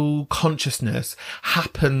eco consciousness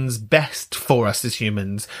happens best for us as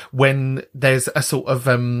humans when there's a sort of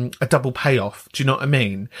a double payoff. Do you know what I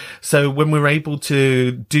mean? So when we're able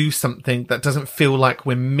to do something that doesn't feel like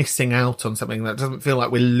we're missing out on something, that doesn't feel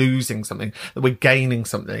like we're losing something, that we're gaining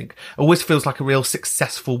something, it always feels like a real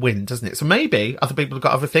successful win, doesn't it? So maybe other people have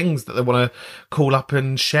got other things that they want to call up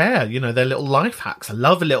and share, their little life hacks. I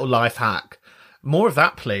love a little life hack. More of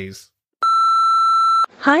that, please.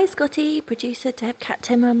 Hi Scotty, producer Deb, Cat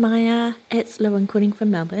Tim and Maya. It's Lauren calling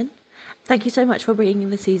from Melbourne. Thank you so much for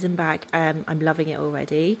bringing the season back. I'm loving it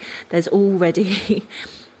already. There's already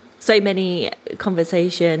so many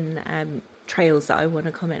conversation trails that I want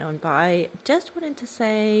to comment on, but I just wanted to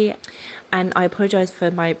say, and I apologise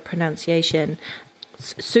for my pronunciation,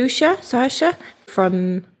 Sasha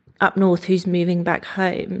from up north who's moving back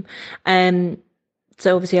home.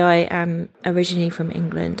 So obviously I am originally from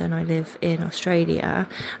England and I live in Australia.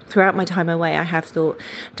 Throughout my time away, I have thought,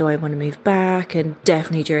 do I want to move back? And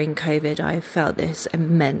definitely during COVID, I felt this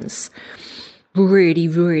immense, really,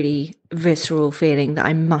 really visceral feeling that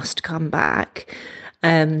I must come back.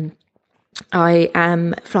 I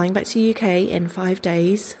am flying back to the UK in 5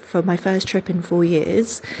 days for my first trip in 4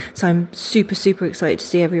 years. So I'm super, super excited to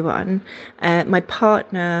see everyone. My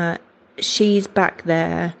partner, she's back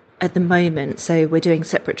there at the moment, so we're doing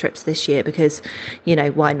separate trips this year because,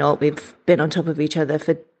 why not? We've been on top of each other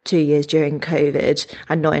for 2 years during COVID,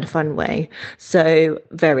 and not in a fun way. So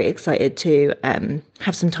very excited to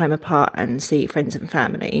have some time apart and see friends and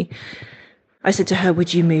family. I said to her,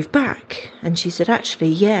 would you move back? And she said, actually,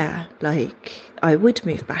 yeah, I would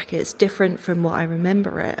move back. It's different from what I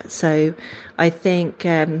remember it. So I think,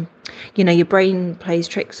 your brain plays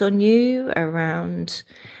tricks on you around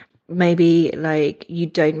maybe you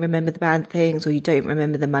don't remember the bad things, or you don't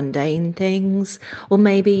remember the mundane things, or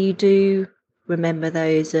maybe you do remember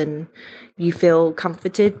those and you feel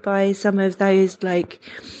comforted by some of those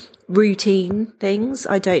routine things.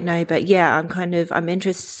 I don't know, but yeah, I'm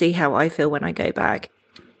interested to see how I feel when I go back.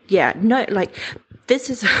 Yeah, no, this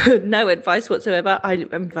is no advice whatsoever.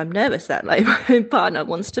 I'm nervous that my partner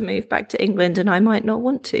wants to move back to England and I might not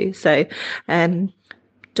want to. So, ...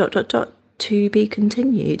 to be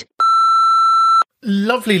continued.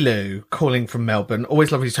 Lovely Lou, calling from Melbourne.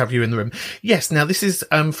 Always lovely to have you in the room. Yes, now this is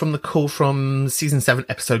from the call from season 7,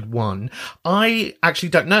 episode 1. I actually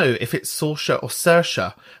don't know if it's Saoirse or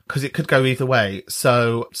Saoirse, because it could go either way.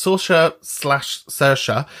 So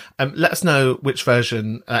Saoirse/Saoirse, let us know which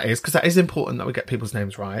version that is, because that is important that we get people's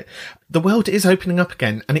names right. The world is opening up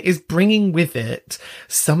again, and it is bringing with it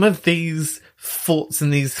some of these thoughts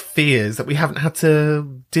and these fears that we haven't had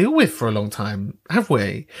to deal with for a long time, have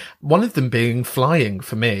we? One of them being flying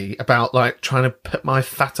for me, about trying to put my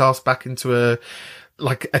fat ass back into a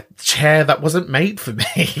chair that wasn't made for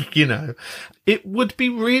me, It would be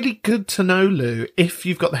really good to know, Lou, if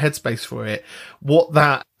you've got the headspace for it, what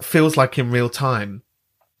that feels like in real time.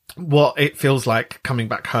 what it feels like coming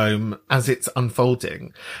back home as it's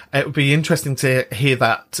unfolding. It would be interesting to hear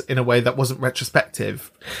that in a way that wasn't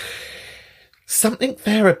retrospective. Something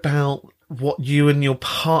there about what you and your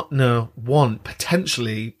partner want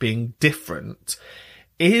potentially being different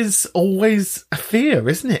is always a fear,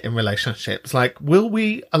 isn't it, in relationships? Like, will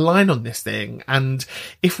we align on this thing? And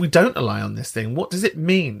if we don't align on this thing, what does it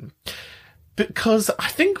mean? Because I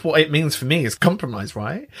think what it means for me is compromise,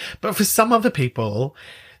 right? But for some other people,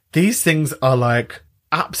 these things are like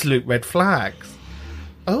absolute red flags.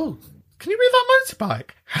 Oh, can you read that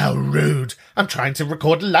motorbike? How rude. I'm trying to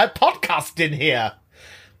record a live podcast in here.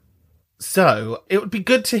 So it would be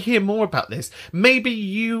good to hear more about this. Maybe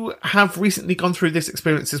you have recently gone through this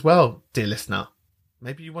experience as well, dear listener.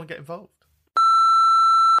 Maybe you want to get involved.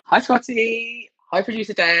 Hi, Scotty. Hi,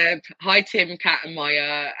 producer Deb. Hi, Tim, Kat and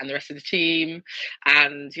Maya and the rest of the team.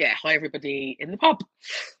 And yeah, hi, everybody in the pub.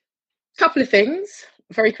 Couple of things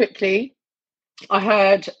very quickly. I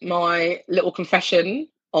heard my little confession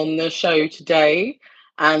on the show today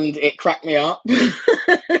and it cracked me up.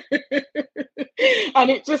 And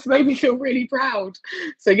it just made me feel really proud.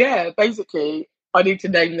 So yeah, basically, I need to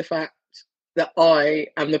name the fact that I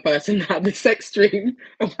am the person that had the sex dream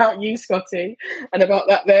about you, Scotty, and about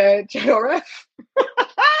that there JRF.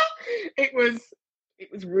 It was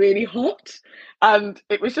really hot and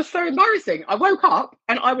it was just so embarrassing. I woke up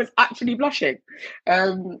and I was actually blushing.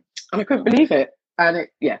 And I couldn't believe it. And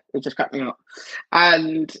it just cracked me up.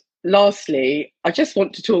 And lastly, I just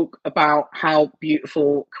want to talk about how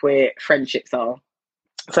beautiful queer friendships are.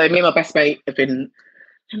 So me and my best mate have been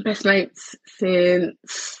best mates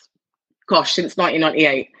since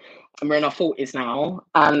 1998. And we're in our 40s now.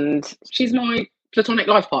 And she's my platonic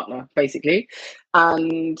life partner, basically.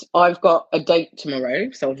 And I've got a date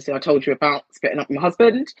tomorrow. So obviously I told you about splitting up with my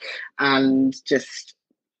husband and just,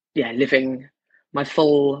 living my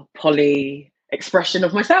full poly expression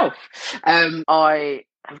of myself. I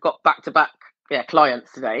have got back-to-back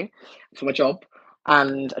clients today for my job.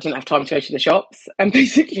 And I didn't have time to go to the shops. And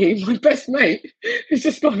basically, my best mate has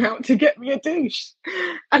just gone out to get me a douche.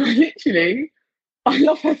 And I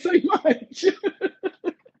love her so much.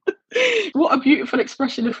 What a beautiful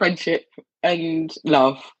expression of friendship and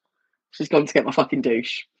love. She's gone to get my fucking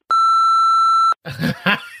douche.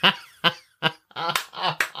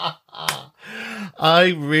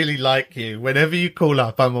 I really like you. Whenever you call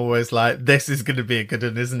up, I'm always like, this is going to be a good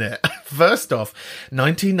one, isn't it? First off,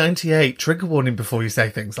 1998, trigger warning before you say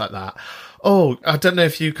things like that. Oh, I don't know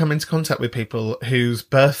if you come into contact with people whose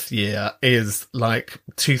birth year is like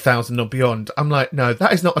 2000 or beyond. I'm like, no,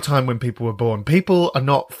 that is not a time when people were born. People are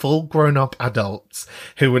not full grown up adults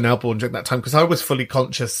who were now born during that time, because I was fully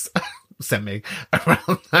conscious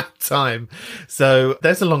around that time. So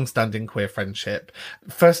there's a long-standing queer friendship.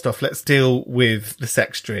 First off, let's deal with the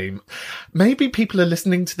sex dream. Maybe people are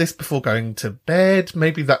listening to this before going to bed.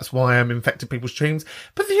 Maybe that's why I'm infecting people's dreams.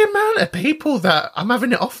 But the amount of people that I'm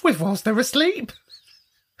having it off with whilst they're asleep.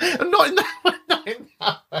 Not in that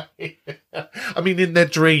way. I mean, in their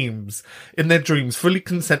dreams, fully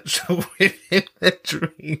consensual within their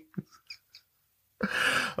dreams.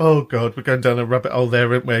 Oh God, we're going down a rabbit hole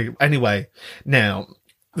there, aren't we? Anyway, now,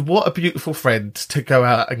 what a beautiful friend to go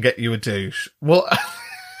out and get you a douche. What?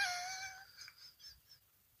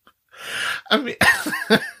 I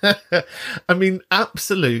mean,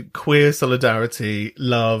 absolute queer solidarity,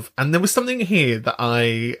 love. And there was something here that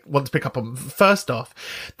I want to pick up on. First off,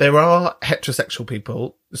 there are heterosexual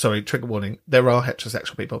people. Sorry, trigger warning. There are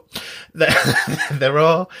heterosexual people. There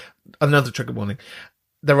are, another trigger warning.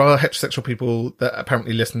 There are heterosexual people that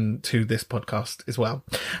apparently listen to this podcast as well.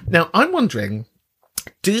 Now, I'm wondering,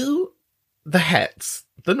 do the hets,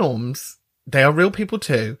 the norms, they are real people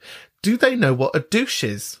too, do they know what a douche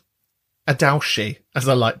is? A douchey, as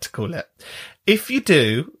I like to call it. If you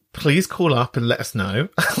do, please call up and let us know.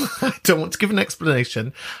 I don't want to give an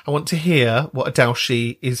explanation. I want to hear what a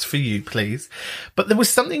douchey is for you, please. But there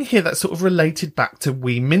was something here that sort of related back to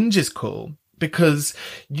Wee Minge's call. Because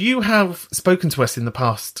you have spoken to us in the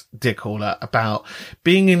past, dear caller, about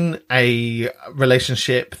being in a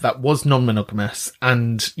relationship that was non-monogamous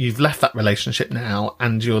and you've left that relationship now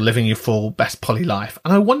and you're living your full best poly life.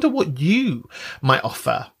 And I wonder what you might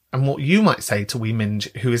offer and what you might say to Wee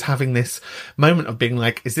Minge, who is having this moment of being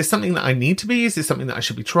like, is this something that I need to be? Is this something that I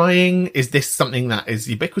should be trying? Is this something that is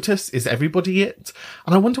ubiquitous? Is everybody it?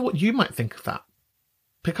 And I wonder what you might think of that.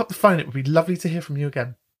 Pick up the phone. It would be lovely to hear from you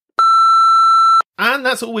again. And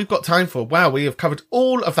that's all we've got time for. Wow, we have covered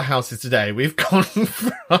all of the houses today. We've gone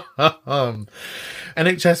from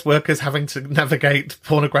NHS workers having to navigate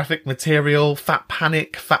pornographic material, fat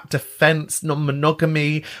panic, fat defence,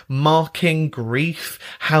 non-monogamy, marking, grief,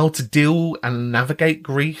 how to deal and navigate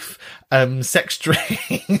grief, sex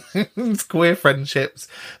dreams, queer friendships,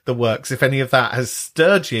 the works. If any of that has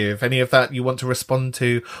stirred you, if any of that you want to respond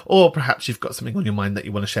to, or perhaps you've got something on your mind that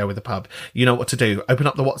you want to share with the pub, you know what to do. Open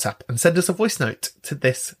up the WhatsApp and send us a voice note to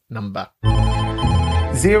this number.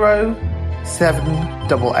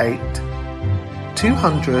 0788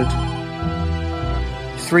 200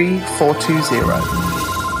 3420.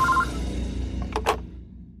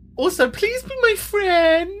 Also, please be my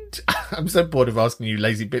friend. I'm so bored of asking you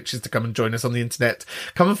lazy bitches to come and join us on the internet.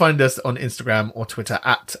 Come and find us on Instagram or Twitter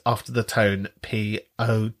at AfterTheTone,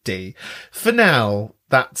 POD. For now,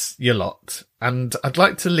 that's your lot. And I'd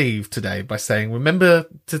like to leave today by saying, remember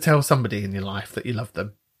to tell somebody in your life that you love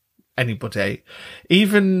them. Anybody.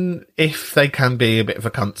 Even if they can be a bit of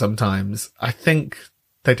a cunt sometimes, I think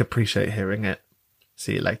they'd appreciate hearing it.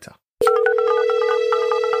 See you later.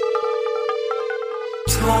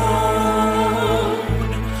 Tone,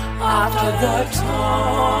 after the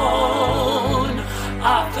tone,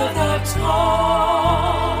 after the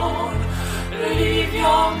tone, leave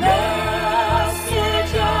your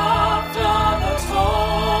message after the tone.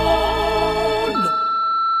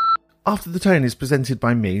 After the Tone is presented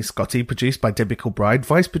by me, Scotty, produced by Debbie Kilbride,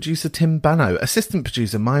 vice producer Tim Bano, assistant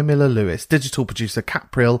producer Maya Miller-Lewis, digital producer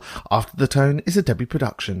Kat Prill. After the Tone is a Debbie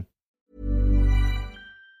production.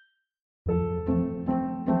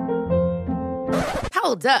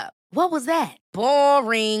 Hold up. What was that?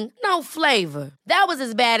 Boring. No flavor. That was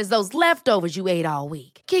as bad as those leftovers you ate all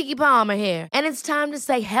week. Keke Palmer here, and it's time to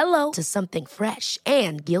say hello to something fresh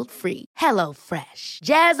and guilt-free. Hello Fresh.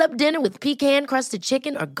 Jazz up dinner with pecan-crusted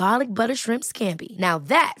chicken or garlic butter shrimp scampi. Now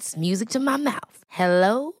that's music to my mouth.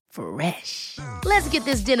 Hello Fresh. Let's get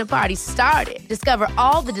this dinner party started. Discover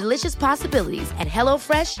all the delicious possibilities at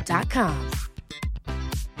HelloFresh.com.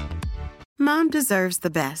 Mom deserves the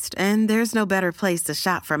best, and there's no better place to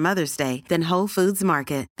shop for Mother's Day than Whole Foods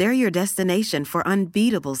Market. They're your destination for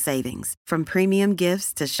unbeatable savings, from premium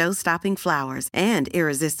gifts to show-stopping flowers and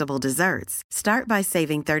irresistible desserts. Start by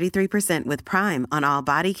saving 33% with Prime on all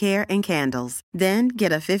body care and candles. Then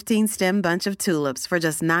get a 15-stem bunch of tulips for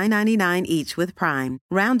just $9.99 each with Prime.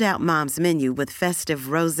 Round out Mom's menu with festive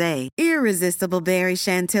rosé, irresistible berry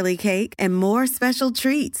chantilly cake, and more special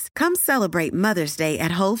treats. Come celebrate Mother's Day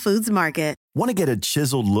at Whole Foods Market. Want to get a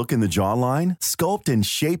chiseled look in the jawline? Sculpt and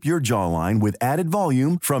shape your jawline with added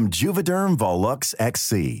volume from Juvederm Volux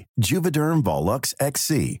XC. Juvederm Volux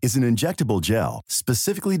XC is an injectable gel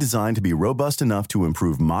specifically designed to be robust enough to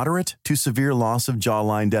improve moderate to severe loss of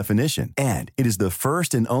jawline definition. And it is the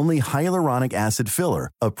first and only hyaluronic acid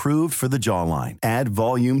filler approved for the jawline. Add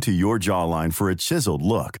volume to your jawline for a chiseled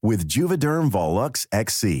look with Juvederm Volux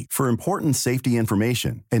XC. For important safety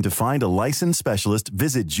information and to find a licensed specialist,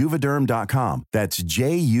 visit Juvederm.com. That's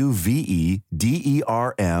Juvederm.com.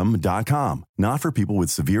 Not for people with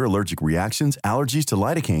severe allergic reactions, allergies to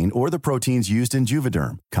lidocaine, or the proteins used in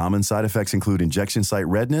Juvederm. Common side effects include injection site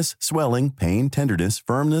redness, swelling, pain, tenderness,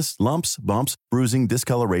 firmness, lumps, bumps, bruising,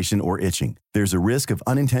 discoloration, or itching. There's a risk of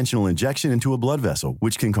unintentional injection into a blood vessel,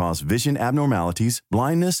 which can cause vision abnormalities,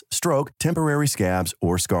 blindness, stroke, temporary scabs,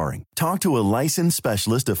 or scarring. Talk to a licensed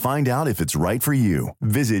specialist to find out if it's right for you.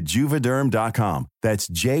 Visit Juvederm.com. That's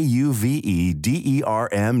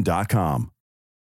Juvederm.com.